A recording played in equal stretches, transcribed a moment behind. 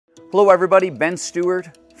Hello everybody, Ben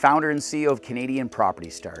Stewart, founder and CEO of Canadian Property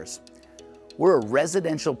Stars. We're a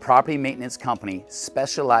residential property maintenance company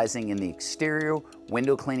specializing in the exterior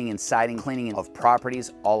window cleaning and siding cleaning of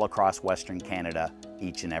properties all across Western Canada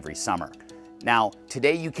each and every summer. Now,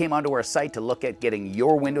 today you came onto our site to look at getting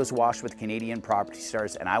your windows washed with Canadian Property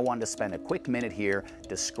Stars, and I wanted to spend a quick minute here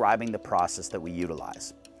describing the process that we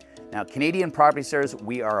utilize. Now, Canadian Property Stars,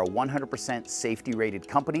 we are a 100% safety rated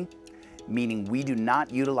company, meaning we do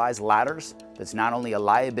not utilize ladders. That's not only a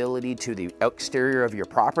liability to the exterior of your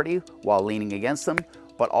property while leaning against them,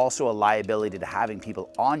 but also a liability to having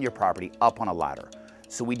people on your property up on a ladder.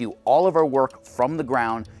 So we do all of our work from the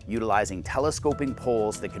ground utilizing telescoping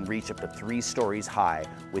poles that can reach up to 3 stories high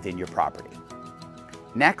within your property.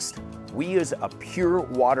 Next, we use a pure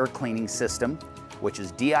water cleaning system, which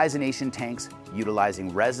is de-ionization tanks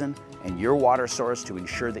utilizing resin and your water source to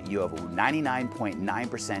ensure that you have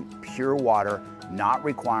 99.9% pure water, not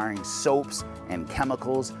requiring soaps and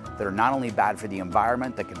chemicals that are not only bad for the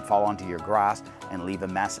environment that can fall onto your grass and leave a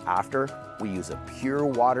mess after. We use a pure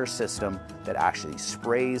water system that actually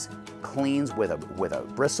sprays, cleans with a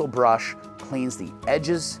bristle brush, cleans the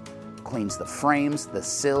edges, cleans the frames, the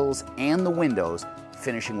sills, and the windows,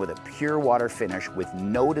 finishing with a pure water finish with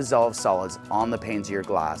no dissolved solids on the panes of your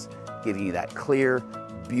glass, giving you that clear,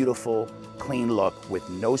 beautiful, clean look with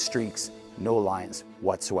no streaks, no lines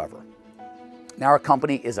whatsoever. Now, our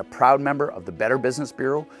company is a proud member of the Better Business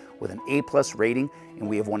Bureau with an A+ rating, and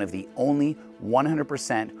we have one of the only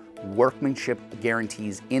 100% workmanship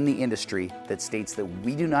guarantees in the industry that states that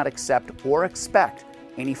we do not accept or expect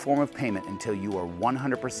any form of payment until you are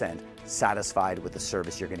 100% satisfied with the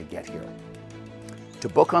service you're going to get here. To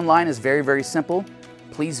book online is very, very simple.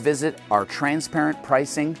 Please visit our transparent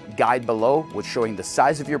pricing guide below, which showing the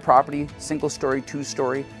size of your property, single story,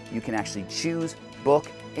 2-story. You can actually choose, book,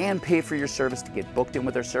 and pay for your service to get booked in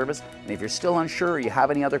with our service. And if you're still unsure or you have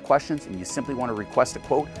any other questions and you simply want to request a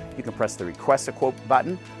quote, you can press the request a quote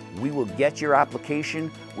button. We will get your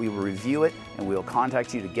application, we will review it, and we will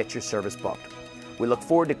contact you to get your service booked. We look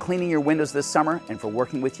forward to cleaning your windows this summer and for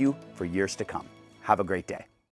working with you for years to come. Have a great day.